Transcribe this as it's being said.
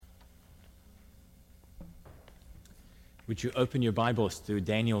Would you open your Bibles to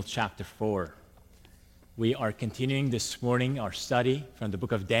Daniel chapter 4? We are continuing this morning our study from the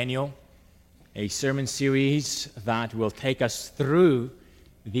book of Daniel, a sermon series that will take us through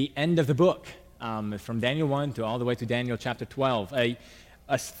the end of the book, from Daniel 1 to all the way to Daniel chapter 12. A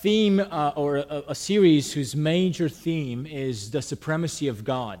theme or a series whose major theme is the supremacy of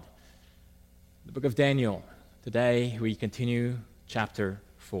God. The book of Daniel. Today we continue chapter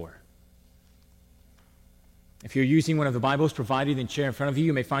 4. If you're using one of the Bibles provided in the chair in front of you,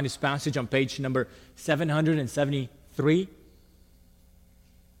 you may find this passage on page number 773.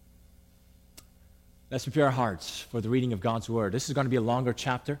 Let's prepare our hearts for the reading of God's Word. This is going to be a longer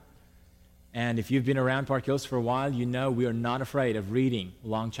chapter. And if you've been around Park Hills for a while, you know we are not afraid of reading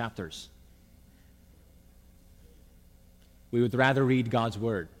long chapters. We would rather read God's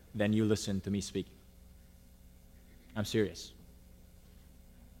Word than you listen to me speaking. I'm serious.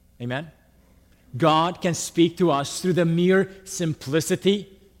 Amen? God can speak to us through the mere simplicity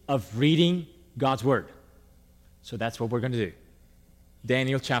of reading God's Word. So that's what we're going to do.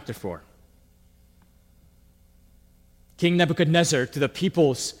 Daniel chapter 4. King Nebuchadnezzar, to the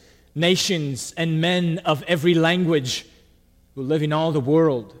peoples, nations, and men of every language who live in all the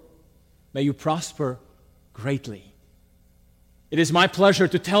world, may you prosper greatly. It is my pleasure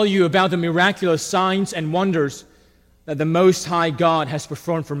to tell you about the miraculous signs and wonders that the Most High God has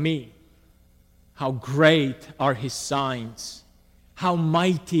performed for me. How great are His signs, how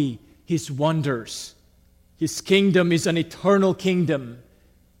mighty His wonders. His kingdom is an eternal kingdom.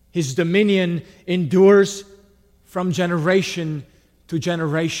 His dominion endures from generation to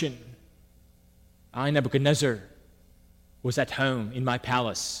generation. I, Nebuchadnezzar, was at home in my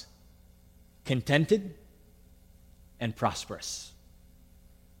palace, contented and prosperous.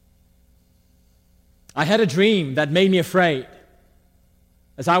 I had a dream that made me afraid.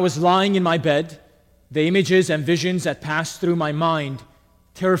 As I was lying in my bed, the images and visions that passed through my mind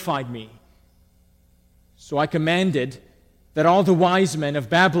terrified me. So I commanded that all the wise men of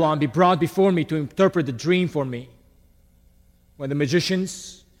Babylon be brought before me to interpret the dream for me. When the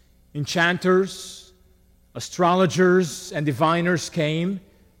magicians, enchanters, astrologers, and diviners came,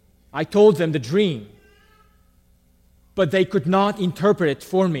 I told them the dream, but they could not interpret it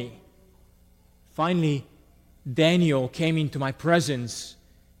for me. Finally, Daniel came into my presence,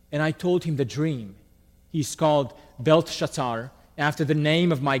 and I told him the dream. He's called Belteshazzar, after the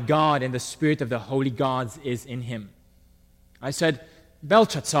name of my God, and the spirit of the holy gods is in him. I said,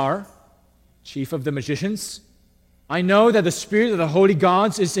 Belteshazzar, chief of the magicians, I know that the spirit of the holy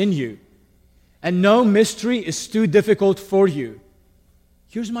gods is in you, and no mystery is too difficult for you.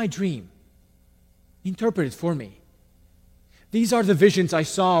 Here's my dream. Interpret it for me. These are the visions I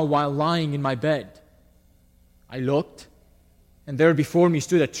saw while lying in my bed. I looked, and there before me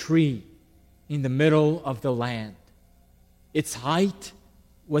stood a tree in the middle of the land. Its height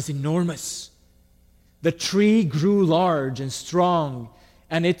was enormous. The tree grew large and strong,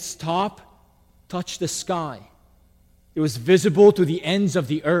 and its top touched the sky. It was visible to the ends of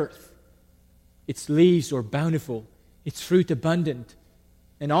the earth. Its leaves were bountiful, its fruit abundant,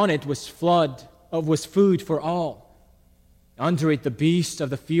 and on it was food for all. Under it the beasts of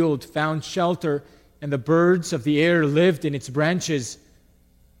the field found shelter, and the birds of the air lived in its branches.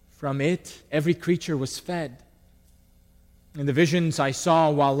 From it, every creature was fed. In the visions I saw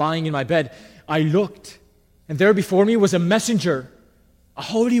while lying in my bed, I looked, and there before me was a messenger, a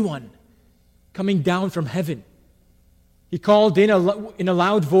holy one, coming down from heaven. He called in a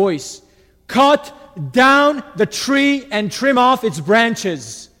loud voice, "Cut down the tree and trim off its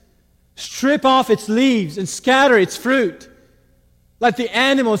branches. Strip off its leaves and scatter its fruit. Let the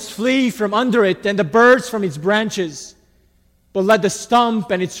animals flee from under it and the birds from its branches. But let the stump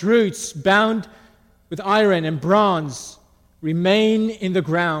and its roots, bound with iron and bronze, remain in the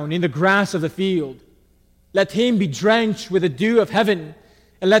ground, in the grass of the field. Let him be drenched with the dew of heaven,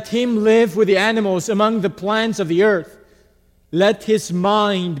 and let him live with the animals among the plants of the earth. Let his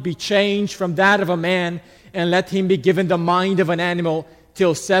mind be changed from that of a man, and let him be given the mind of an animal,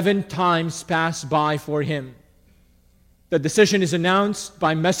 till 7 times pass by for him." The decision is announced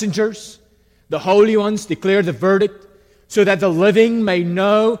by messengers. The holy ones declare the verdict, so that the living may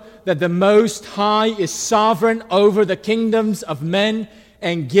know that the Most High is sovereign over the kingdoms of men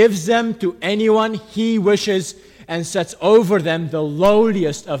and gives them to anyone He wishes and sets over them the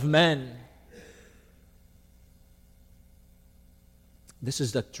lowliest of men. This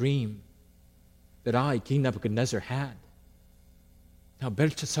is the dream that I, King Nebuchadnezzar, had. Now,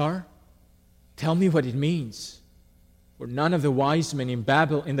 Belteshazzar, tell me what it means, for none of the wise men in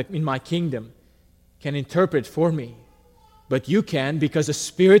Babylon, in my kingdom, can interpret for me. But you can, because the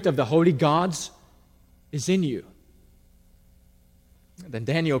spirit of the holy gods is in you. Then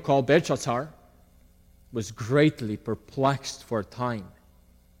Daniel, called Belshazzar, was greatly perplexed for a time,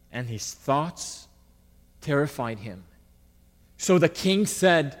 and his thoughts terrified him. So the king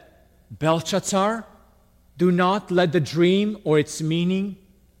said, Belshazzar, do not let the dream or its meaning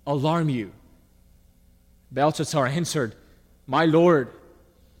alarm you. Belshazzar answered, My lord,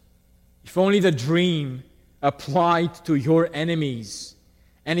 if only the dream applied to your enemies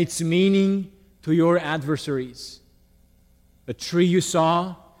and its meaning to your adversaries. The tree you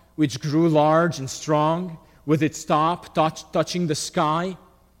saw, which grew large and strong, with its top touching the sky,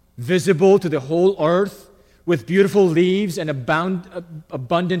 visible to the whole earth, with beautiful leaves and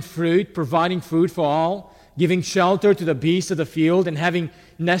abundant fruit, providing food for all, giving shelter to the beasts of the field, and having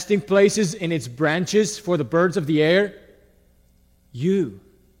nesting places in its branches for the birds of the air. You,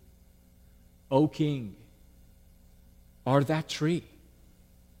 O king, are that tree.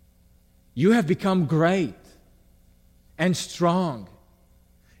 You have become great and strong.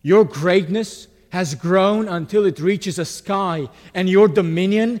 Your greatness has grown until it reaches the sky, and your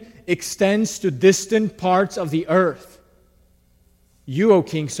dominion extends to distant parts of the earth. You, O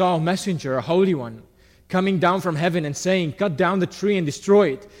king, saw a messenger, a holy one, coming down from heaven and saying, Cut down the tree and destroy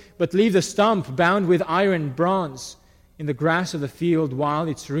it, but leave the stump bound with iron and bronze in the grass of the field while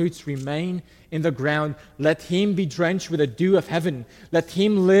its roots remain in the ground. Let him be drenched with the dew of heaven. Let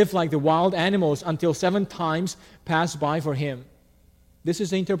him live like the wild animals until 7 times pass by for him. This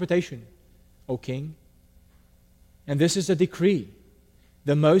is the interpretation, O king. And this is the decree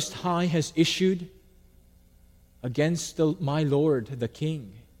the Most High has issued against my Lord, the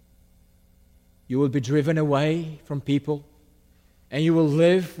king. You will be driven away from people, and you will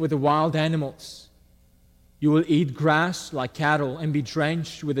live with the wild animals. You will eat grass like cattle and be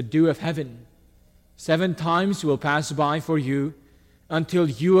drenched with the dew of heaven. 7 times will pass by for you until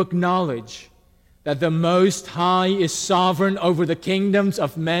you acknowledge that the Most High is sovereign over the kingdoms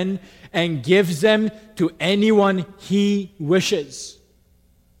of men and gives them to anyone He wishes.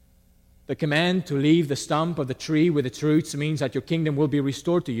 The command to leave the stump of the tree with its roots means that your kingdom will be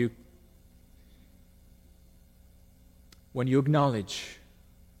restored to you when you acknowledge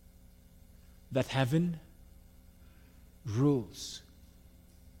that heaven rules.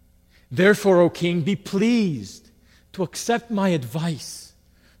 Therefore, O king, be pleased to accept my advice.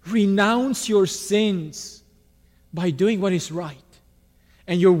 Renounce your sins by doing what is right,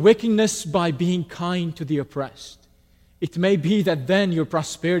 and your wickedness by being kind to the oppressed. It may be that then your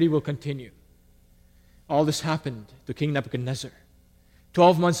prosperity will continue. All this happened to King Nebuchadnezzar.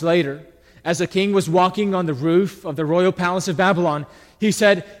 12 months later, as the king was walking on the roof of the royal palace of Babylon, he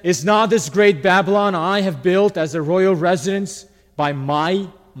said, Is not this great Babylon I have built as a royal residence by my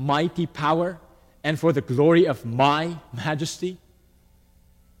mighty power and for the glory of my majesty?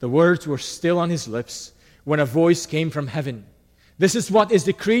 The words were still on his lips when a voice came from heaven. This is what is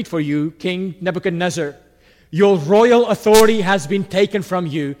decreed for you, King Nebuchadnezzar. Your royal authority has been taken from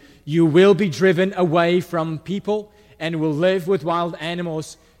you. You will be driven away from people and will live with wild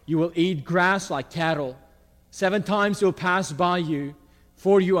animals. You will eat grass like cattle. 7 times will pass by you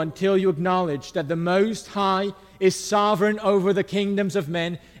for you until you acknowledge that the Most High is sovereign over the kingdoms of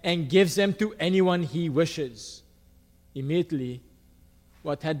men and gives them to anyone He wishes. Immediately,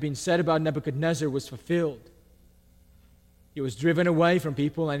 what had been said about Nebuchadnezzar was fulfilled. He was driven away from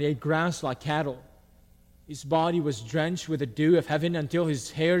people and ate grass like cattle. His body was drenched with the dew of heaven until his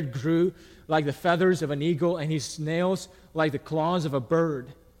hair grew like the feathers of an eagle and his nails like the claws of a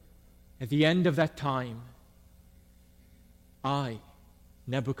bird. At the end of that time, I,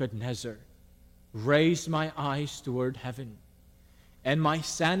 Nebuchadnezzar, raised my eyes toward heaven, and my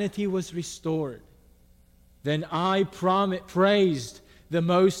sanity was restored. Then I praised the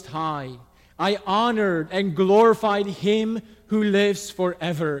Most High. I honored and glorified Him who lives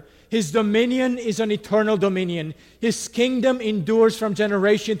forever. His dominion is an eternal dominion. His kingdom endures from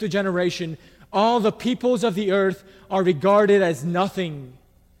generation to generation. All the peoples of the earth are regarded as nothing.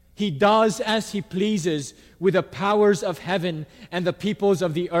 He does as He pleases with the powers of heaven and the peoples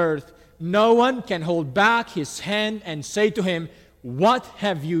of the earth. No one can hold back His hand and say to Him, What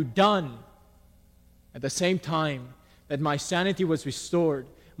have you done? At the same time that my sanity was restored,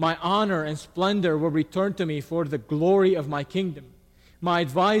 my honor and splendor were returned to me for the glory of my kingdom. My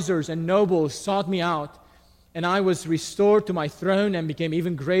advisors and nobles sought me out, and I was restored to my throne and became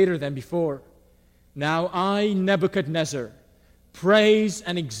even greater than before. Now I, Nebuchadnezzar, praise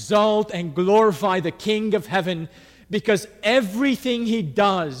and exalt and glorify the King of heaven, because everything He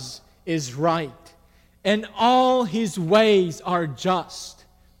does is right, and all His ways are just,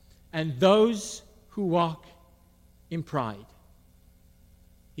 and those who walk in pride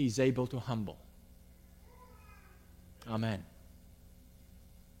He is able to humble. Amen.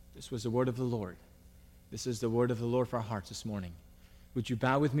 This was the word of the Lord. This is the word of the Lord for our hearts this morning. Would you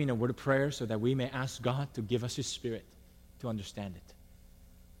bow with me in a word of prayer so that we may ask God to give us His Spirit to understand it?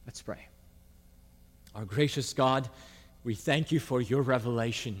 Let's pray. Our gracious God, we thank you for your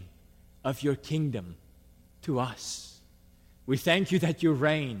revelation of your kingdom to us. We thank you that you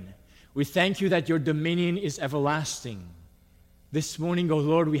reign. We thank you that your dominion is everlasting. This morning, O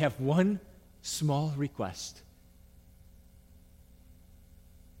Lord, we have one small request.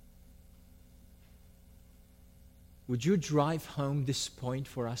 Would you drive home this point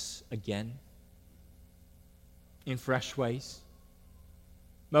for us again in fresh ways?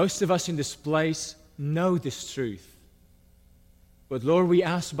 Most of us in this place know this truth. But Lord, we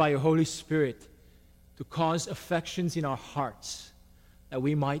ask by your Holy Spirit to cause affections in our hearts that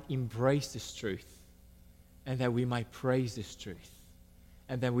we might embrace this truth and that we might praise this truth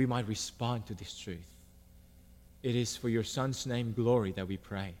and that we might respond to this truth. It is for your Son's name glory that we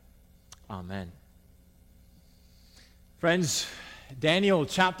pray. Amen. Friends, Daniel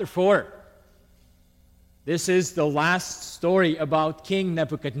chapter 4. This is the last story about King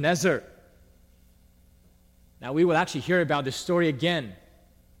Nebuchadnezzar. Now, we will actually hear about this story again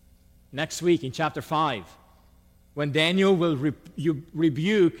next week in chapter 5, when Daniel will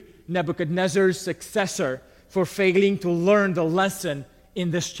rebuke Nebuchadnezzar's successor for failing to learn the lesson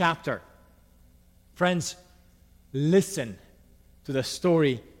in this chapter. Friends, listen to the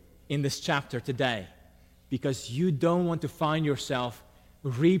story in this chapter today, because you don't want to find yourself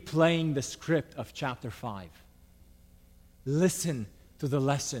replaying the script of chapter 5. Listen to the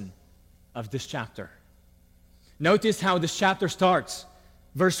lesson of this chapter. Notice how this chapter starts.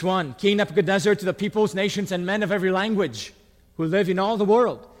 Verse 1, King Nebuchadnezzar to the peoples, nations, and men of every language who live in all the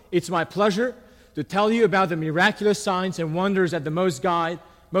world. It's my pleasure to tell you about the miraculous signs and wonders that the Most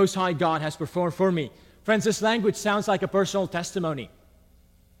High God has performed for me. Friends, this language sounds like a personal testimony.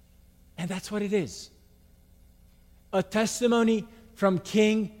 And that's what it is. A testimony from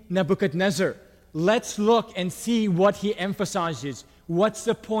King Nebuchadnezzar. Let's look and see what he emphasizes. What's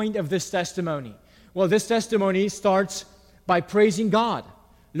the point of this testimony? Well, this testimony starts by praising God.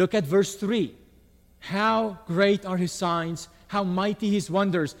 Look at verse 3. How great are his signs, how mighty his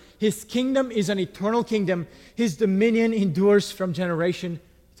wonders. His kingdom is an eternal kingdom. His dominion endures from generation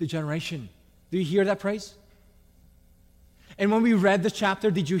to generation. Do you hear that praise? And when we read the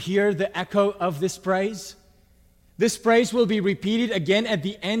chapter, did you hear the echo of this praise? This praise will be repeated again at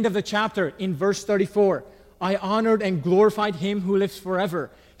the end of the chapter in verse 34. I honored and glorified him who lives forever.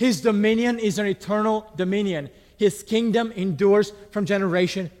 His dominion is an eternal dominion. His kingdom endures from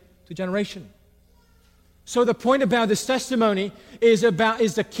generation to generation. So the point about this testimony is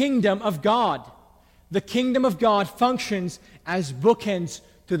the kingdom of God. The kingdom of God functions as bookends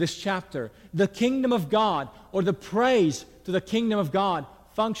to this chapter. The kingdom of God, or the praise to the kingdom of God,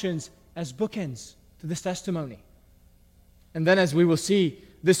 functions as bookends to this testimony. And then, as we will see,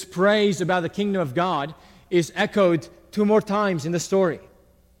 this praise about the kingdom of God is echoed 2 more times in the story.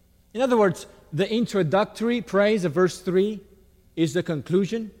 In other words, the introductory praise of verse 3 is the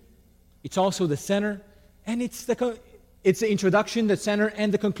conclusion. It's also the center. And it's the introduction, the center,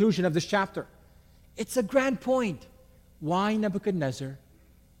 and the conclusion of this chapter. It's a grand point why Nebuchadnezzar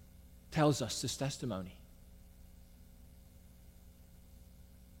tells us this testimony.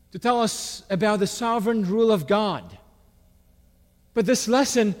 To tell us about the sovereign rule of God. But this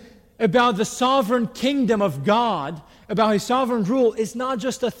lesson about the sovereign kingdom of God, about his sovereign rule, is not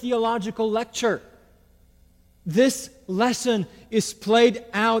just a theological lecture. This lesson is played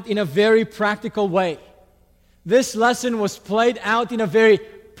out in a very practical way. This lesson was played out in a very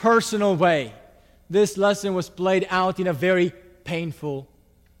personal way. This lesson was played out in a very painful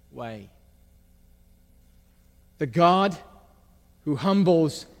way. The God who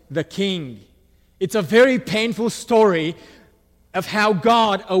humbles the king. It's a very painful story of how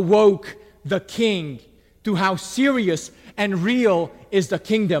God awoke the king to how serious and real is the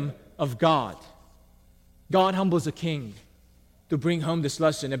kingdom of God. God humbles the king to bring home this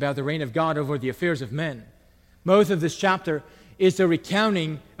lesson about the reign of God over the affairs of men. Most of this chapter is a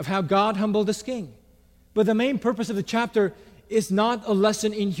recounting of how God humbled this king. But the main purpose of the chapter is not a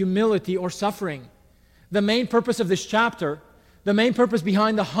lesson in humility or suffering. The main purpose of this chapter, the main purpose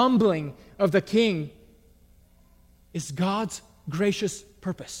behind the humbling of the king, is God's gracious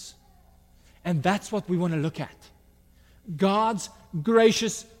purpose. And that's what we want to look at. God's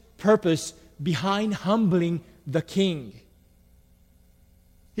gracious purpose behind humbling the king.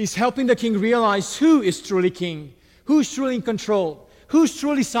 He's helping the king realize who is truly king, who's truly in control, who's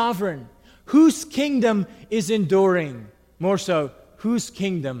truly sovereign, whose kingdom is enduring. More so, whose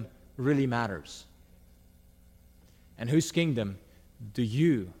kingdom really matters. And whose kingdom do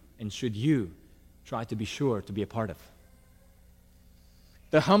you and should you try to be sure to be a part of.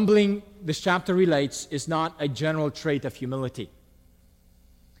 The humbling this chapter relates is not a general trait of humility.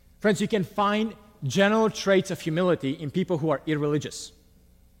 Friends, you can find general traits of humility in people who are irreligious.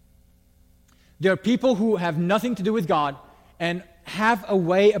 There are people who have nothing to do with God and have a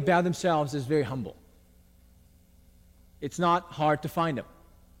way about themselves that's very humble. It's not hard to find them.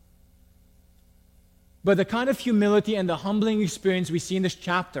 But the kind of humility and the humbling experience we see in this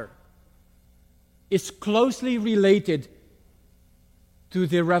chapter is closely related to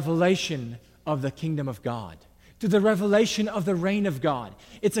the revelation of the kingdom of God, to the revelation of the reign of God.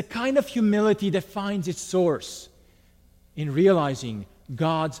 It's a kind of humility that finds its source in realizing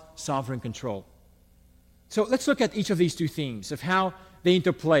God's sovereign control. So let's look at each of these two themes of how they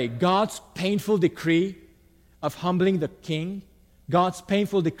interplay. God's painful decree of humbling the king, God's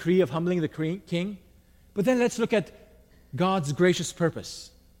painful decree of humbling the king. But then let's look at God's gracious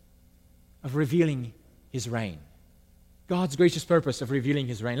purpose of revealing his reign. God's gracious purpose of revealing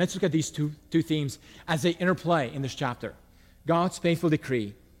his reign. Let's look at these two themes as they interplay in this chapter. God's painful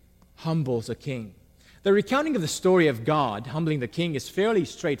decree humbles a king. The recounting of the story of God humbling the king is fairly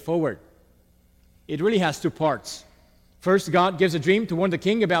straightforward. It really has two parts. First, God gives a dream to warn the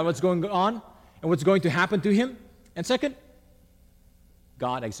king about what's going on and what's going to happen to him. And second,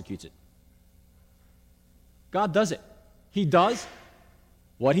 God executes it. God does it. He does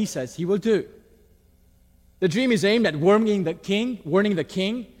what he says he will do. The dream is aimed at warning the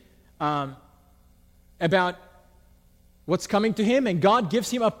king about what's coming to him, and God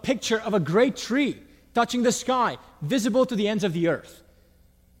gives him a picture of a great tree touching the sky, visible to the ends of the earth.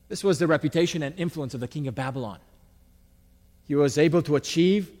 This was the reputation and influence of the king of Babylon. He was able to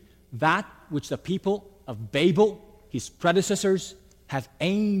achieve that which the people of Babel, his predecessors, have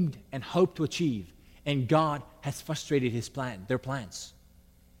aimed and hoped to achieve, and God has frustrated their plans.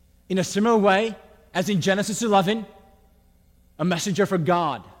 In a similar way, as in Genesis 11, a messenger from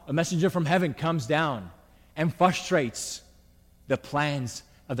God, a messenger from heaven comes down and frustrates the plans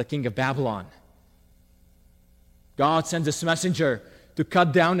of the king of Babylon. God sends this messenger to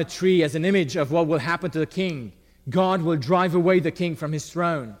cut down a tree as an image of what will happen to the king. God will drive away the king from his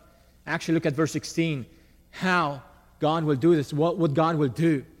throne. Actually, look at verse 16. How God will do this, what God will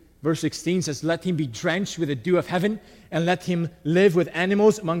do. Verse 16 says, "Let him be drenched with the dew of heaven, and let him live with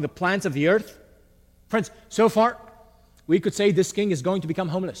animals among the plants of the earth." Friends, so far, we could say this king is going to become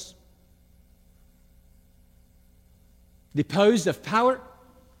homeless. Deposed of power,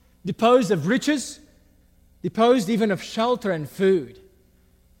 deposed of riches, deposed even of shelter and food.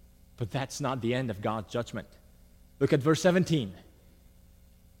 But that's not the end of God's judgment. Look at verse 17.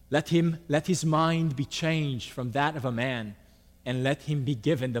 Let his mind be changed from that of a man, and let him be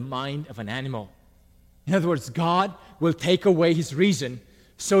given the mind of an animal. In other words, God will take away his reason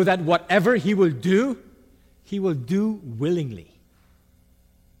so that whatever he will do willingly.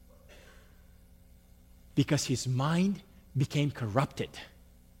 Because his mind became corrupted.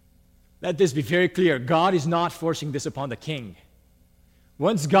 Let this be very clear. God is not forcing this upon the king.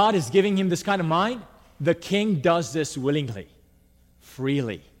 Once God is giving him this kind of mind, the king does this willingly,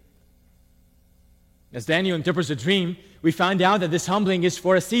 freely. As Daniel interprets the dream, we find out that this humbling is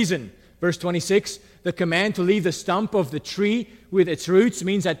for a season. Verse 26, the command to leave the stump of the tree with its roots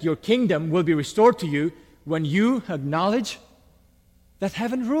means that your kingdom will be restored to you when you acknowledge that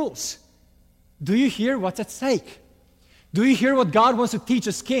heaven rules. Do you hear what's at stake? Do you hear what God wants to teach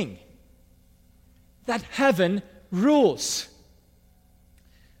us, king? That heaven rules.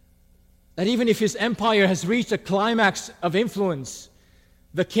 That even if his empire has reached a climax of influence,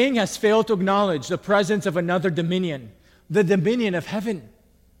 the king has failed to acknowledge the presence of another dominion, the dominion of heaven.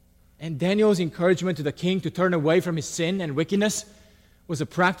 And Daniel's encouragement to the king to turn away from his sin and wickedness was a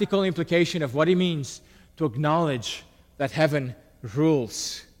practical implication of what it means to acknowledge that heaven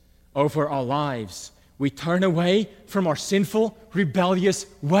rules over our lives. We turn away from our sinful, rebellious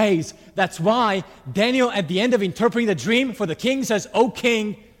ways. That's why Daniel, at the end of interpreting the dream for the king, says, "O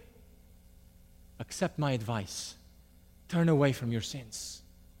king, accept my advice. Turn away from your sins.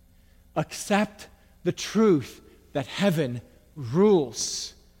 Accept the truth that heaven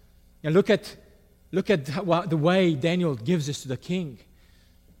rules." Now look at the way Daniel gives this to the king.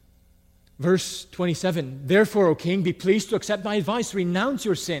 Verse 27, "Therefore, O king, be pleased to accept my advice. Renounce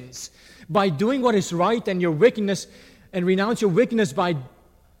your sins by doing what is right and renounce your wickedness by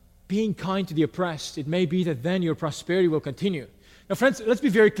being kind to the oppressed. It may be that then your prosperity will continue." Now, friends, let's be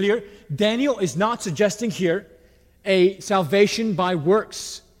very clear. Daniel is not suggesting here a salvation by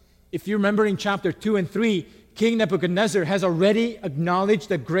works. If you remember in chapter 2 and 3, King Nebuchadnezzar has already acknowledged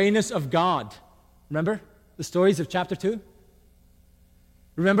the greatness of God. Remember the stories of chapter 2?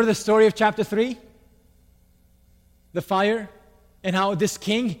 Remember the story of chapter 3? The fire, and how this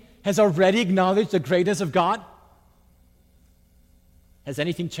king has already acknowledged the greatness of God? Has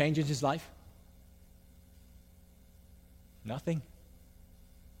anything changed in his life? Nothing.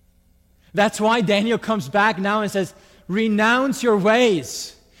 That's why Daniel comes back now and says, renounce your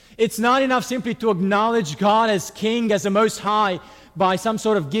ways. It's not enough simply to acknowledge God as King, as the Most High, by some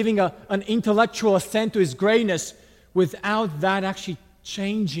sort of giving an intellectual assent to His greatness, without that actually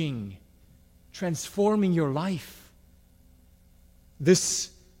changing, transforming your life. This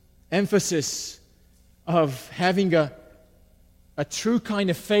emphasis of having a true kind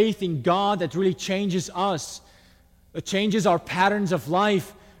of faith in God that really changes us, that changes our patterns of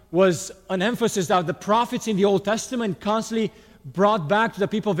life, was an emphasis that the prophets in the Old Testament constantly brought back to the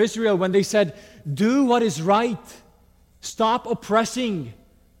people of Israel when they said, do what is right. Stop oppressing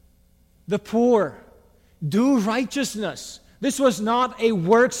the poor. Do righteousness. This was not a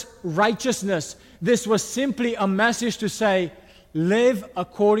works righteousness. This was simply a message to say, live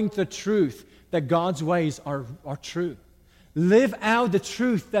according to the truth that God's ways are true. Live out the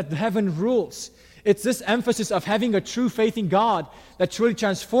truth that heaven rules. It's this emphasis of having a true faith in God that truly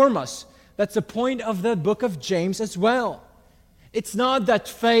transforms us. That's the point of the book of James as well. It's not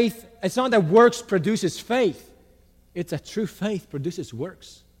that works produces faith. It's that true faith produces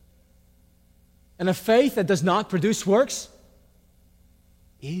works. And a faith that does not produce works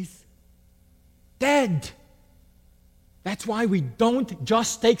is dead. That's why we don't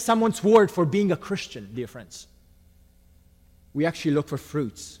just take someone's word for being a Christian, dear friends. We actually look for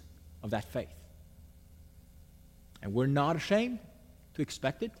fruits of that faith. And we're not ashamed to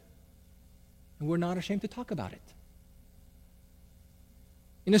expect it. And we're not ashamed to talk about it.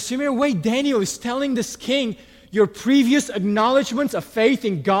 In a similar way, Daniel is telling this king, your previous acknowledgments of faith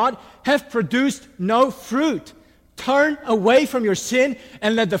in God have produced no fruit. Turn away from your sin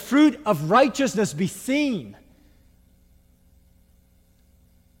and let the fruit of righteousness be seen.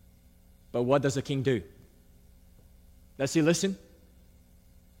 But what does the king do? Does he listen?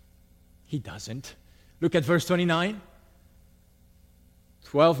 He doesn't. Look at verse 29.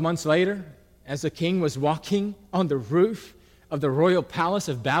 12 months later, as the king was walking on the roof of the royal palace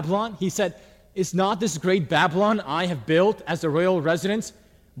of Babylon, he said, is not this great Babylon I have built as the royal residence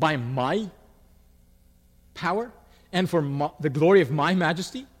by my power and for the glory of my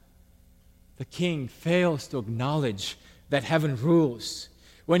majesty? The king fails to acknowledge that heaven rules.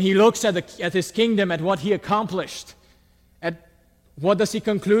 When he looks at his kingdom, at what he accomplished, at what does he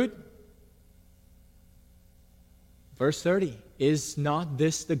conclude? Verse 30, is not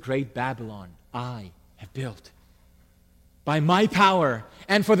this the great Babylon I have built by my power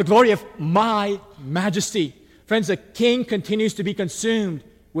and for the glory of my majesty? Friends, the king continues to be consumed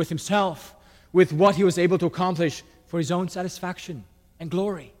with himself, with what he was able to accomplish for his own satisfaction and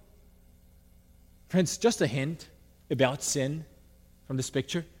glory. Friends, just a hint about sin from this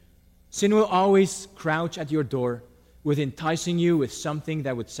picture. Sin will always crouch at your door with enticing you with something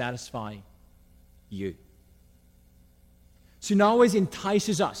that would satisfy you. Sin always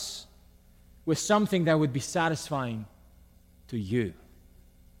entices us with something that would be satisfying to you,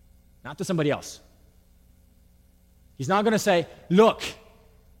 not to somebody else. He's not going to say, look,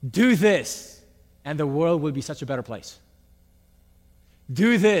 do this, and the world will be such a better place.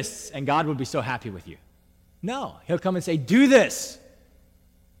 Do this, and God will be so happy with you. No, he'll come and say, do this,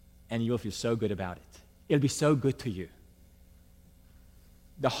 and you'll feel so good about it. It'll be so good to you.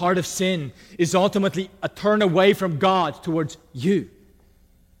 The heart of sin is ultimately a turn away from God towards you.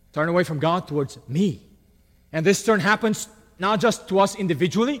 Turn away from God towards me. And this turn happens not just to us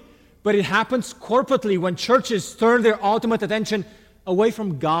individually, but it happens corporately when churches turn their ultimate attention away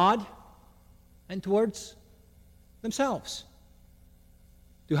from God and towards themselves.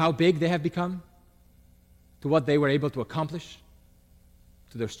 To how big they have become, to what they were able to accomplish,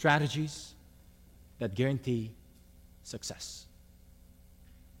 to their strategies that guarantee success.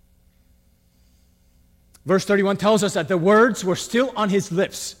 Verse 31 tells us that the words were still on his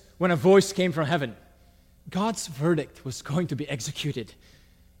lips when a voice came from heaven. God's verdict was going to be executed.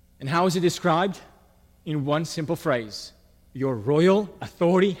 And how is it described? In one simple phrase: your royal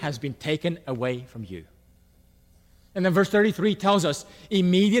authority has been taken away from you. And then verse 33 tells us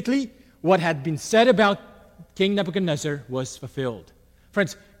immediately what had been said about King Nebuchadnezzar was fulfilled.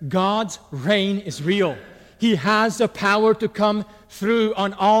 Friends, God's reign is real. He has the power to come through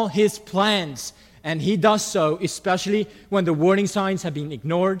on all his plans. And he does so, especially when the warning signs have been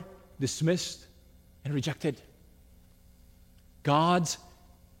ignored, dismissed, and rejected. God's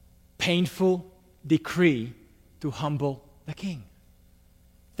painful decree to humble the king.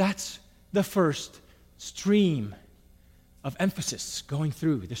 That's the first stream. of emphasis going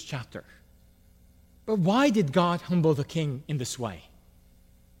through this chapter. But why did God humble the king in this way?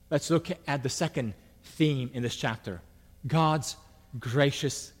 Let's look at the second theme in this chapter: God's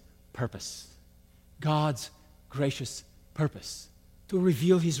gracious purpose. God's gracious purpose to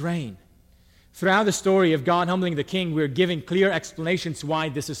reveal his reign. Throughout the story of God humbling the king, we're giving clear explanations why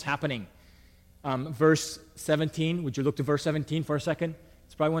this is happening. Verse 17, would you look to verse 17 for a second?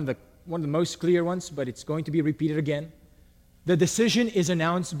 It's probably one of the most clear ones, but it's going to be repeated again. The decision is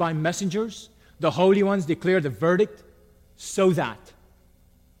announced by messengers. The holy ones declare the verdict so that.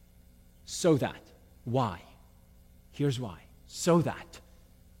 Why? Here's why. So that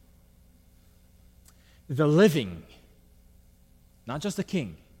the living, not just the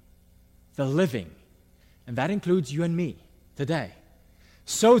king, the living, and that includes you and me today,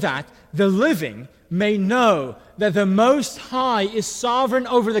 so that the living may know that the Most High is sovereign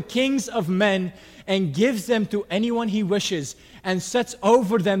over the kings of men and gives them to anyone he wishes and sets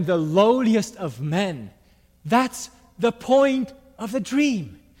over them the lowliest of men. That's the point of the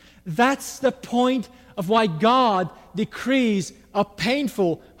dream. That's the point of why God decrees a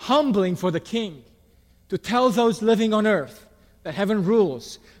painful humbling for the king, to tell those living on earth that heaven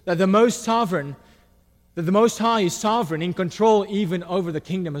rules, that the Most High is sovereign, in control even over the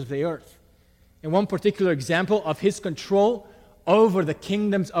kingdoms of the earth. And one particular example of his control over the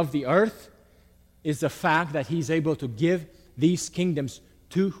kingdoms of the earth is the fact that he's able to give these kingdoms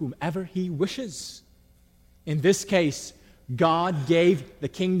to whomever he wishes. In this case, God gave the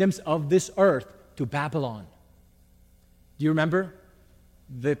kingdoms of this earth to Babylon. Do you remember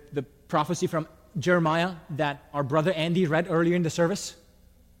the prophecy from Jeremiah that our brother Andy read earlier in the service?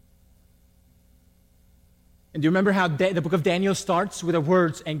 And do you remember how the book of Daniel starts with the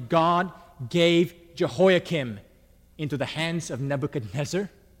words, "And God gave Jehoiakim into the hands of Nebuchadnezzar"?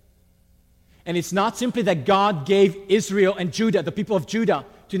 And it's not simply that God gave Israel and Judah, the people of Judah,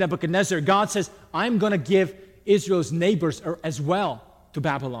 to Nebuchadnezzar. God says, I'm going to give Israel's neighbors as well to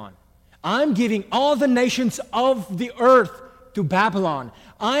Babylon. I'm giving all the nations of the earth to Babylon.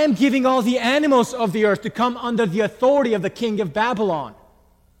 I am giving all the animals of the earth to come under the authority of the king of Babylon.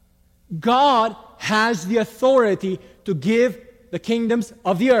 God has the authority to give the kingdoms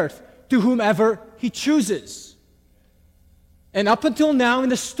of the earth to whomever he chooses. And up until now in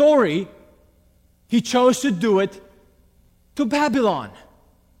the story, he chose to do it to Babylon.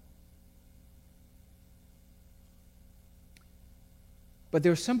 But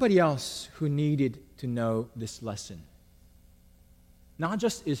there was somebody else who needed to know this lesson. Not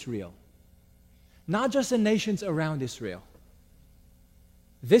just Israel. Not just the nations around Israel.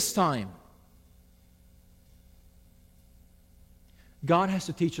 This time, God has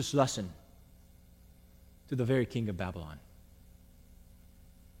to teach this lesson to the very king of Babylon.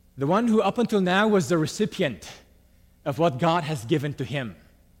 The one who up until now was the recipient of what God has given to him.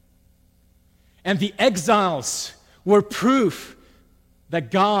 And the exiles were proof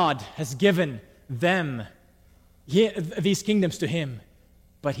that God has given them these kingdoms to him.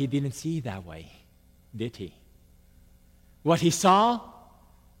 But he didn't see it that way, did he? What he saw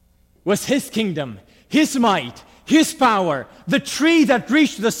was his kingdom, his might, his power, the tree that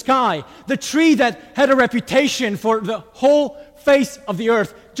reached the sky, the tree that had a reputation for the whole face of the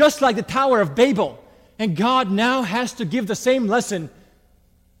earth, just like the Tower of Babel. And God now has to give the same lesson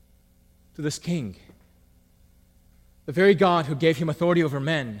to this king. The very God who gave him authority over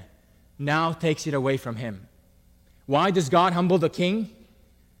men now takes it away from him. Why does God humble the king?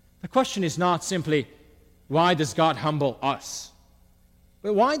 The question is not simply, why does God humble us?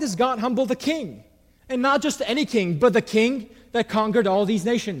 But why does God humble the king? And not just any king, but the king that conquered all these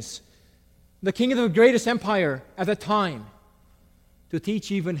nations. The king of the greatest empire at the time. To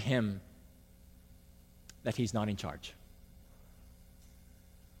teach even him that he's not in charge.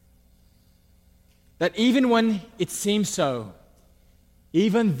 That even when it seems so,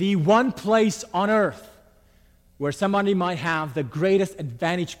 even the one place on earth where somebody might have the greatest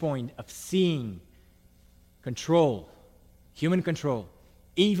advantage point of seeing control, human control,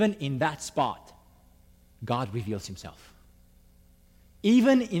 even in that spot, God reveals himself.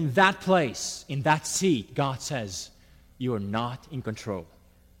 Even in that place, in that seat, God says, you are not in control.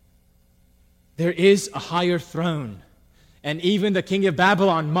 There is a higher throne, and even the king of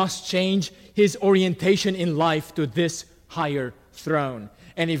Babylon must change his orientation in life to this higher throne.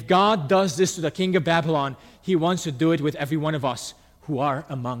 And if God does this to the king of Babylon, he wants to do it with every one of us who are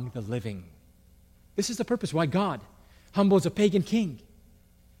among the living. This is the purpose why God humbles a pagan king.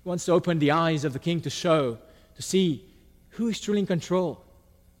 He wants to open the eyes of the king to see who is truly in control.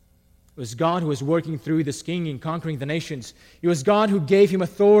 It was God who was working through this king in conquering the nations. It was God who gave him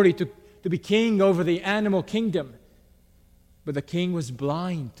authority to be king over the animal kingdom. But the king was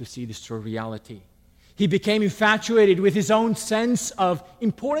blind to see this true reality. He became infatuated with his own sense of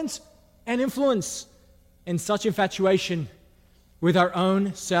importance and influence. And such infatuation with our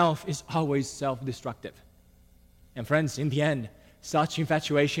own self is always self-destructive. And friends, in the end, such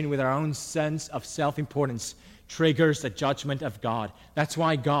infatuation with our own sense of self-importance triggers the judgment of God. That's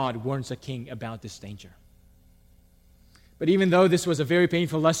why God warns the king about this danger. But even though this was a very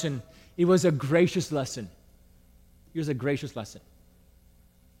painful lesson, it was a gracious lesson. It was a gracious lesson.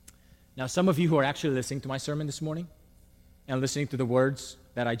 Now, some of you who are actually listening to my sermon this morning and listening to the words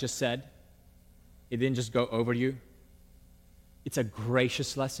that I just said, it didn't just go over you. It's a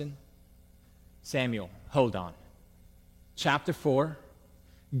gracious lesson. Samuel, hold on. Chapter 4,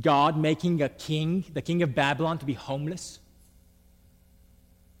 God making a king, the king of Babylon, to be homeless.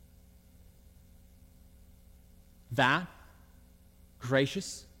 That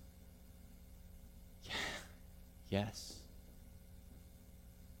gracious? Yes.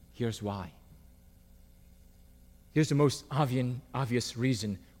 Here's why. Here's the most obvious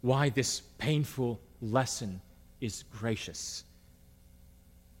reason why this painful lesson is gracious.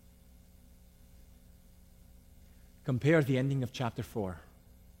 Compare the ending of chapter 4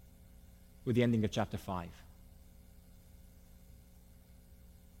 with the ending of chapter 5.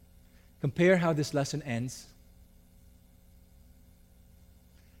 Compare how this lesson ends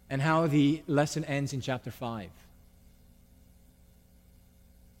and how the lesson ends in chapter 5.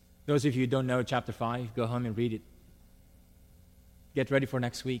 Those of you who don't know chapter 5, go home and read it. Get ready for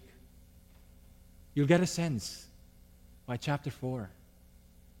next week. You'll get a sense by chapter 4.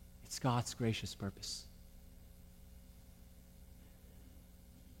 It's God's gracious purpose.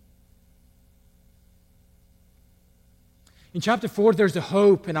 In chapter 4, there's a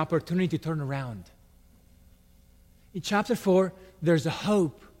hope and opportunity to turn around. In chapter 4, there's a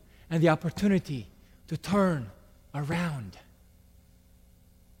hope and the opportunity to turn around.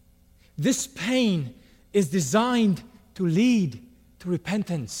 This pain is designed to lead to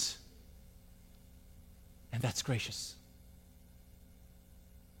repentance. And that's gracious.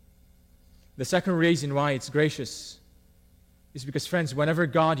 The second reason why it's gracious is because, friends, whenever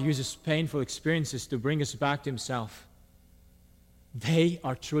God uses painful experiences to bring us back to Himself, they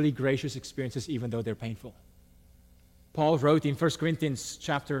are truly gracious experiences even though they're painful. Paul wrote in 2 Corinthians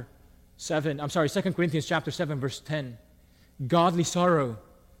chapter 7, verse 10, godly sorrow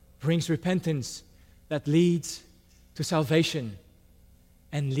brings repentance that leads to salvation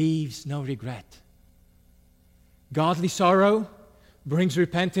and leaves no regret. Godly sorrow brings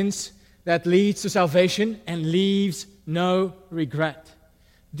repentance that leads to salvation and leaves no regret.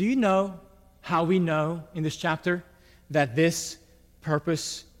 Do you know how we know in this chapter that this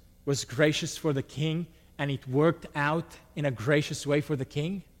purpose was gracious for the king and it worked out in a gracious way for the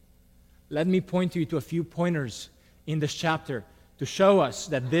king? Let me point you to a few pointers in this chapter to show us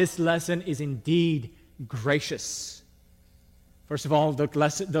that this lesson is indeed gracious. First of all,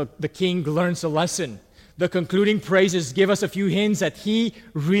 the king learns a lesson. The concluding praises give us a few hints that he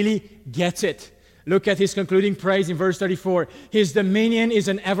really gets it. Look at his concluding praise in verse 34. His dominion is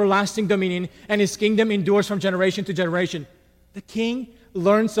an everlasting dominion, and his kingdom endures from generation to generation. The king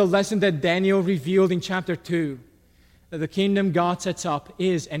learns the lesson that Daniel revealed in chapter 2, that the kingdom God sets up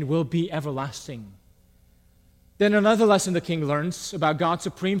is and will be everlasting. Then another lesson the king learns about God's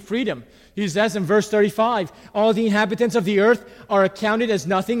supreme freedom. He says in verse 35, all the inhabitants of the earth are accounted as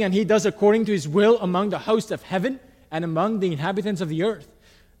nothing, and he does according to his will among the hosts of heaven and among the inhabitants of the earth.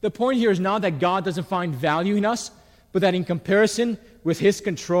 The point here is not that God doesn't find value in us, but that in comparison with his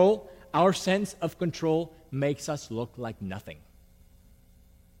control, our sense of control makes us look like nothing,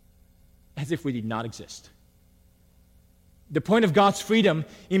 as if we did not exist. The point of God's freedom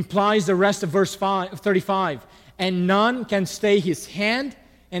implies the rest of verse 35. And none can stay his hand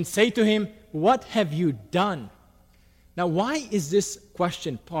and say to him, what have you done? Now, why is this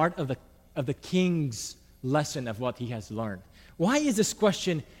question part of the king's lesson of what he has learned? Why is this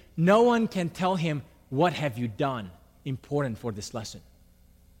question, no one can tell him, what have you done, important for this lesson?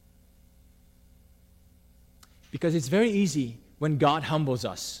 Because it's very easy when God humbles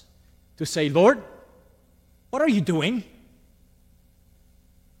us to say, Lord, what are you doing?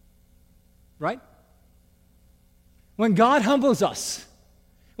 Right? When God humbles us,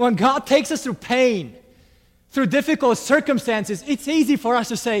 when God takes us through pain, through difficult circumstances, it's easy for us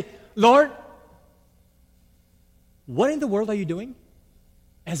to say, Lord, what in the world are you doing?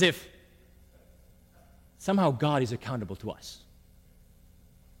 As if somehow God is accountable to us.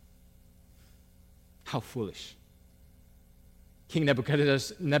 How foolish. King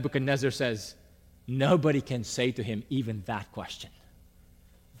Nebuchadnezzar says, nobody can say to him even that question.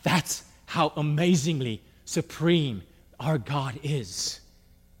 That's how amazingly supreme our God is.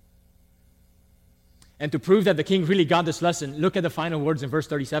 And to prove that the king really got this lesson, look at the final words in verse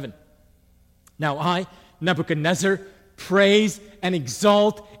 37. Now I, Nebuchadnezzar, praise and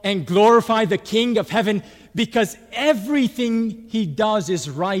exalt and glorify the King of heaven, because everything he does is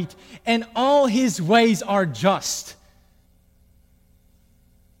right and all his ways are just.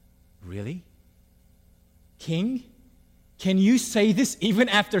 Really? King? Can you say this even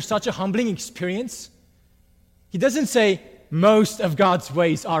after such a humbling experience? He doesn't say most of God's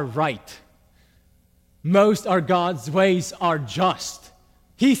ways are right. Most of God's ways are just.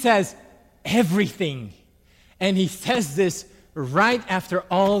 He says everything. And he says this right after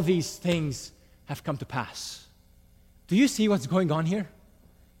all these things have come to pass. Do you see what's going on here?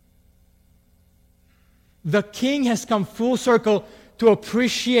 The king has come full circle to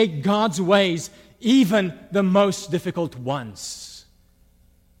appreciate God's ways, even the most difficult ones.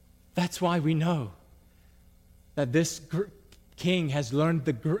 That's why we know that this king has learned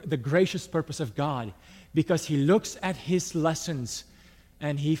the gracious purpose of God, because he looks at his lessons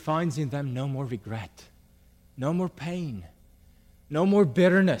and he finds in them no more regret, no more pain, no more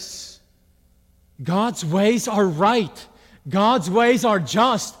bitterness. God's ways are right. God's ways are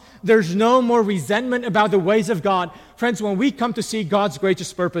just. There's no more resentment about the ways of God. Friends, when we come to see God's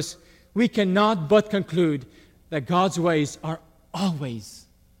gracious purpose, we cannot but conclude that God's ways are always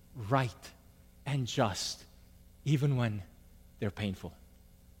right and just, even when they're painful.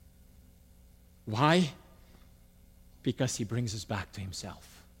 Why? Because he brings us back to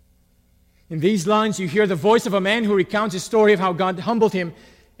himself. In these lines, you hear the voice of a man who recounts his story of how God humbled him,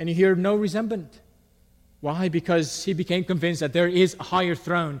 and you hear no resentment. Why? Because he became convinced that there is a higher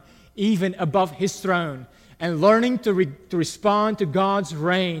throne, even above his throne. And learning to respond to God's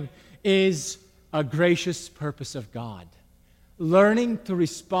reign is a gracious purpose of God. Learning to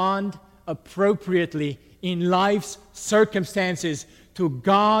respond appropriately in life's circumstances to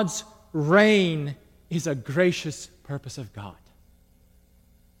God's reign is a gracious purpose of God.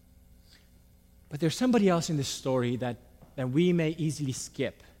 But there's somebody else in this story that we may easily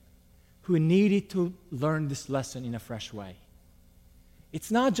skip, who needed to learn this lesson in a fresh way.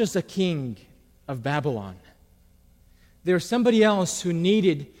 It's not just the king of Babylon. There's somebody else who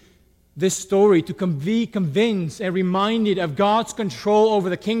needed this story to be convinced and reminded of God's control over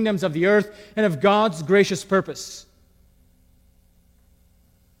the kingdoms of the earth and of God's gracious purpose.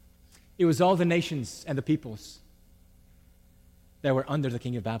 It was all the nations and the peoples that were under the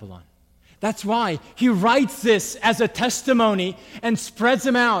king of Babylon. That's why he writes this as a testimony and spreads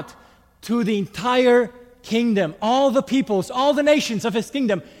them out to the entire kingdom. All the peoples, all the nations of his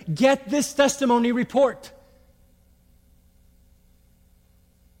kingdom get this testimony report.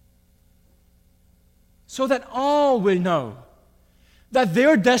 So that all will know that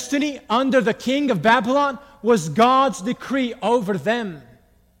their destiny under the king of Babylon was God's decree over them.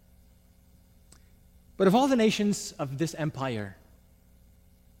 But of all the nations of this empire,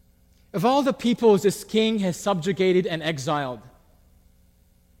 of all the peoples this king has subjugated and exiled,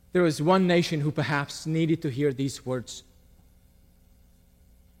 there was one nation who perhaps needed to hear these words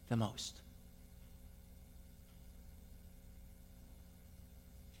the most.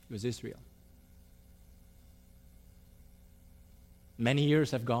 It was Israel. Many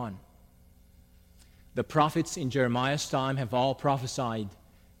years have gone. The prophets in Jeremiah's time have all prophesied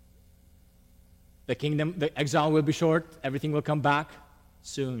the exile will be short, everything will come back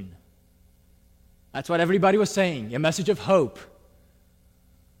soon. That's what everybody was saying, a message of hope.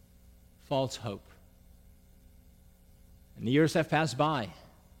 False hope. And the years have passed by,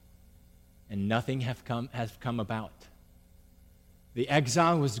 and nothing has come about. The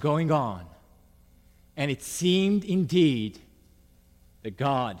exile was going on, and it seemed indeed that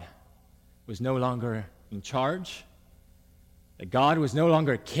God was no longer in charge, that God was no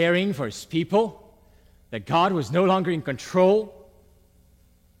longer caring for his people, that God was no longer in control.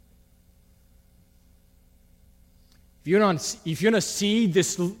 If you want to see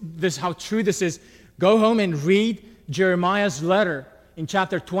this how true this is, go home and read Jeremiah's letter in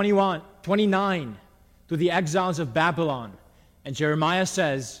chapter 29 to the exiles of Babylon. And Jeremiah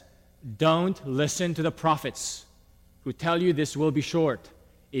says, don't listen to the prophets who tell you this will be short.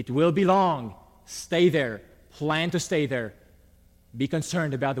 It will be long. Stay there. Plan to stay there. Be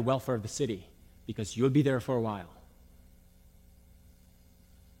concerned about the welfare of the city, because you'll be there for a while.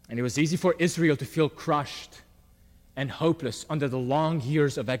 And it was easy for Israel to feel crushed and hopeless under the long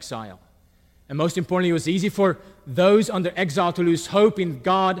years of exile. And most importantly, it was easy for those under exile to lose hope in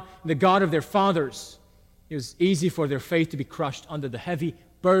God, the God of their fathers. It was easy for their faith to be crushed under the heavy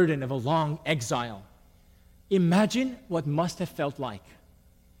burden of a long exile. Imagine what must have felt like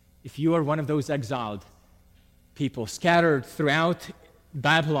if you are one of those exiled people scattered throughout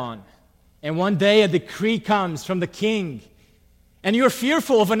Babylon. And one day a decree comes from the king, and you're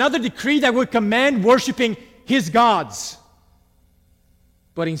fearful of another decree that would command worshiping his gods.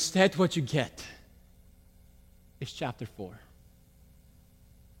 But instead what you get is chapter 4.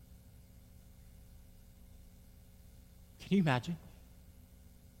 Can you imagine?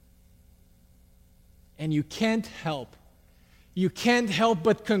 And you can't help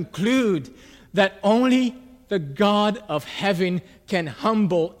but conclude that only the God of heaven can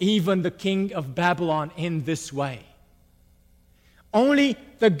humble even the king of Babylon in this way. Only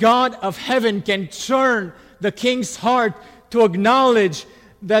the God of heaven can turn the king's heart to acknowledge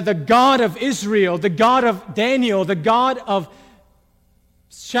that the God of Israel, the God of Daniel, the God of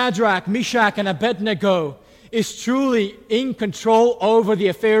Shadrach, Meshach, and Abednego is truly in control over the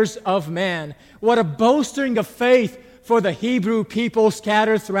affairs of man. What a bolstering of faith for the Hebrew people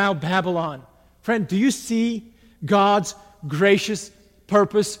scattered throughout Babylon. Friend, do you see God's gracious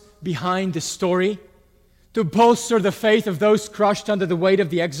purpose behind this story? To bolster the faith of those crushed under the weight of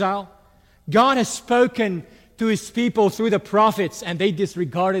the exile? God has spoken to His people through the prophets, and they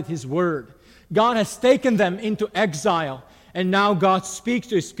disregarded His word. God has taken them into exile, and now God speaks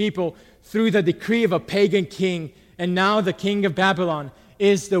to His people through the decree of a pagan king, and now the king of Babylon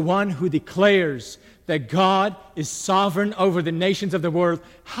is the one who declares that God is sovereign over the nations of the world.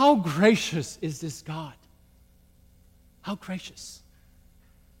 How gracious is this God? How gracious.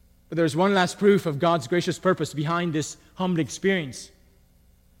 But there's one last proof of God's gracious purpose behind this humbling experience.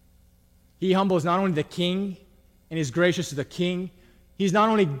 He humbles not only the king and is gracious to the king, He's not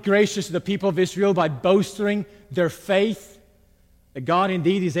only gracious to the people of Israel by bolstering their faith that God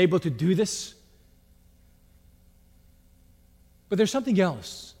indeed is able to do this, but there's something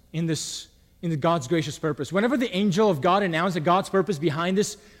else in God's gracious purpose. Whenever the angel of God announced that God's purpose behind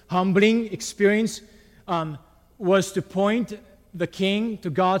this humbling experience was to point the king to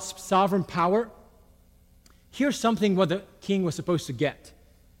God's sovereign power, here's something what the king was supposed to get.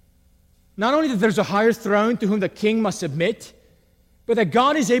 Not only that there's a higher throne to whom the king must submit, but that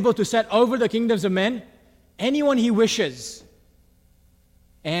God is able to set over the kingdoms of men anyone He wishes,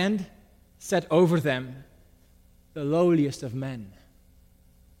 and set over them the lowliest of men.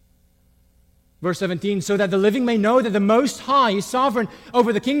 Verse 17, so that the living may know that the Most High is sovereign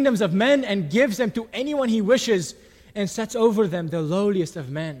over the kingdoms of men and gives them to anyone He wishes and sets over them the lowliest of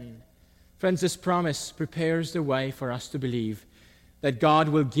men. Friends, this promise prepares the way for us to believe that God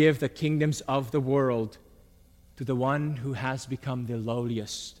will give the kingdoms of the world to the one who has become the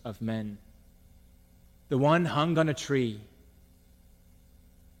lowliest of men, the one hung on a tree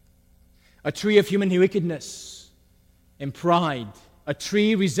of human wickedness and pride, a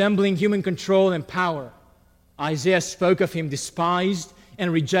tree resembling human control and power. Isaiah spoke of Him despised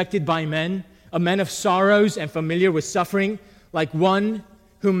and rejected by men, a man of sorrows and familiar with suffering, like one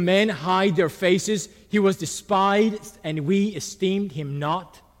whom men hide their faces. He was despised, and we esteemed Him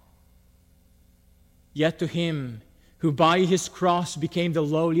not. Yet to Him who by His cross became the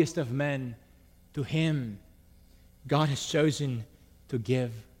lowliest of men, to Him God has chosen to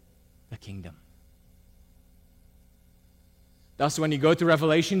give the kingdom. Thus, when you go to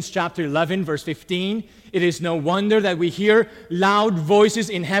Revelation chapter 11, verse 15, it is no wonder that we hear loud voices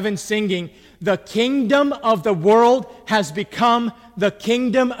in heaven singing, "The kingdom of the world has become the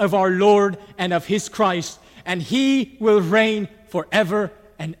kingdom of our Lord and of His Christ, and He will reign forever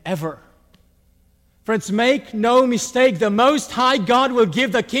and ever." Friends, make no mistake, the Most High God will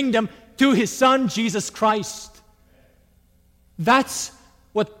give the kingdom to His Son, Jesus Christ. That's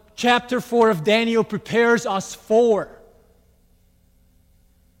what chapter 4 of Daniel prepares us for.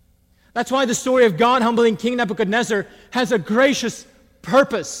 That's why the story of God humbling King Nebuchadnezzar has a gracious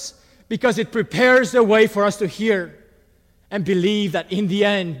purpose, because it prepares the way for us to hear and believe that in the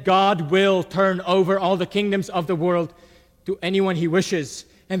end, God will turn over all the kingdoms of the world to anyone He wishes,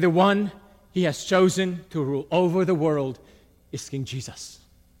 and the one He has chosen to rule over the world is King Jesus.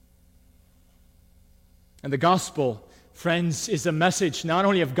 And the gospel, friends, is a message not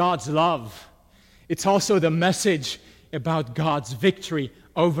only of God's love, it's also the message about God's victory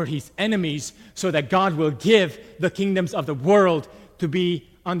over His enemies, so that God will give the kingdoms of the world to be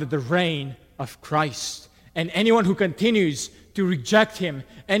under the reign of Christ. And anyone who continues to reject Him,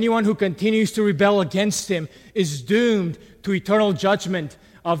 anyone who continues to rebel against Him, is doomed to eternal judgment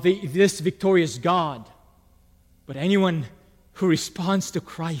of this victorious God. But anyone who responds to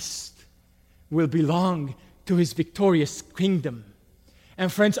Christ will belong to His victorious kingdom.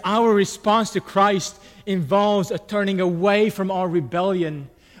 And friends, our response to Christ involves a turning away from our rebellion,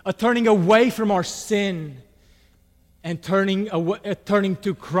 a turning away from our sin, and turning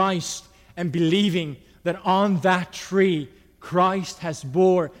to Christ and believing that on that tree, Christ has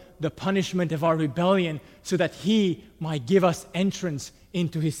bore the punishment of our rebellion so that He might give us entrance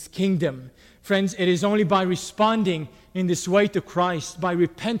into His kingdom. Friends, it is only by responding in this way to Christ, by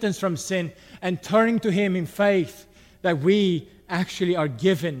repentance from sin and turning to Him in faith, that we actually are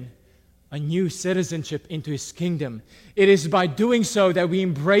given a new citizenship into His kingdom. It is by doing so that we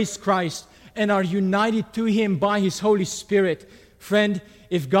embrace Christ and are united to Him by His Holy Spirit. Friend,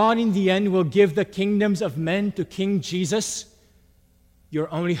 if God in the end will give the kingdoms of men to King Jesus,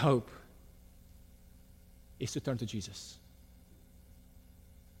 your only hope is to turn to Jesus.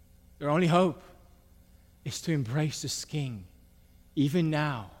 Your only hope is to embrace this King, even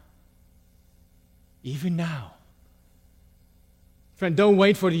now. Even now. Friend, don't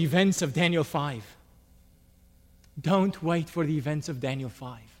wait for the events of Daniel 5. Don't wait for the events of Daniel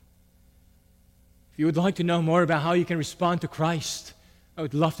 5. If you would like to know more about how you can respond to Christ, I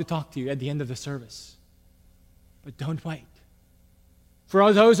would love to talk to you at the end of the service. But don't wait. For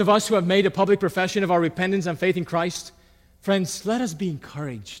all those of us who have made a public profession of our repentance and faith in Christ, friends, let us be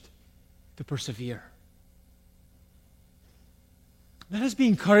encouraged to persevere. Let us be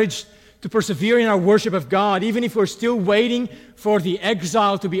encouraged to persevere in our worship of God, even if we're still waiting for the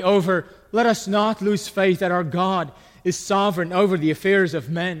exile to be over. Let us not lose faith that our God is sovereign over the affairs of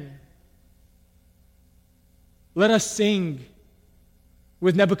men. Let us sing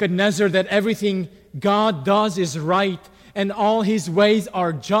with Nebuchadnezzar that everything God does is right and all His ways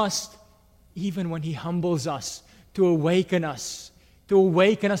are just, even when He humbles us to awaken us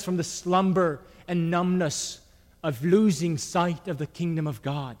from the slumber and numbness of losing sight of the kingdom of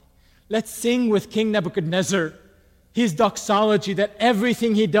God. Let's sing with King Nebuchadnezzar his doxology that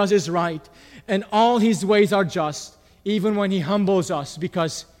everything he does is right and all his ways are just, even when he humbles us,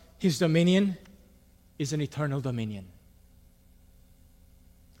 because his dominion is an eternal dominion.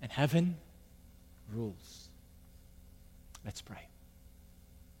 And heaven rules. Let's pray.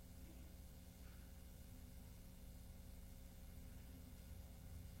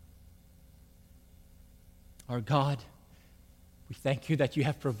 Our God, we thank you that you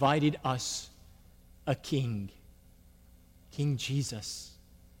have provided us a King, King Jesus.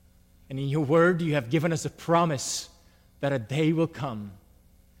 And in your word, you have given us a promise that a day will come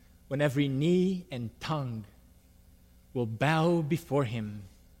when every knee and tongue will bow before Him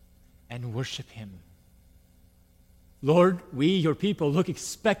and worship Him. Lord, we, your people, look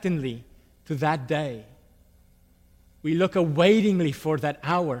expectantly to that day. We look awaitingly for that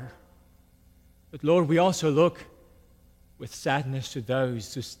hour. But Lord, we also look with sadness to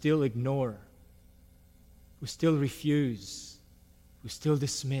those who still ignore, who still refuse, who still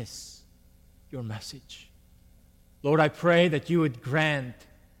dismiss your message. Lord, I pray that you would grant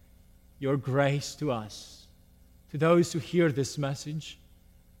your grace to us, to those who hear this message,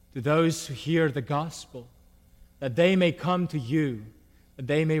 to those who hear the gospel, that they may come to you, that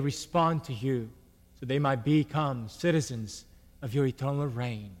they may respond to you, so they might become citizens of your eternal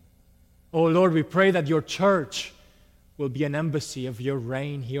reign. Oh Lord, we pray that your church will be an embassy of your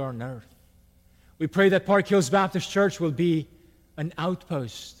reign here on earth. We pray that Park Hills Baptist Church will be an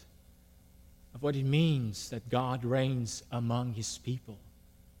outpost of what it means that God reigns among His people.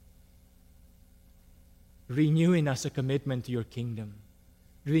 Renew in us a commitment to your kingdom.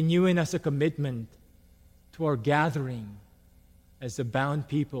 Renew in us a commitment to our gathering as a bound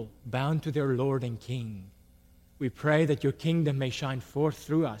people, bound to their Lord and King. We pray that your kingdom may shine forth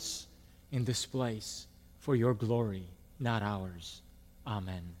through us in this place for your glory, not ours.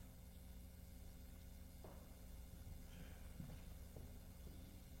 Amen.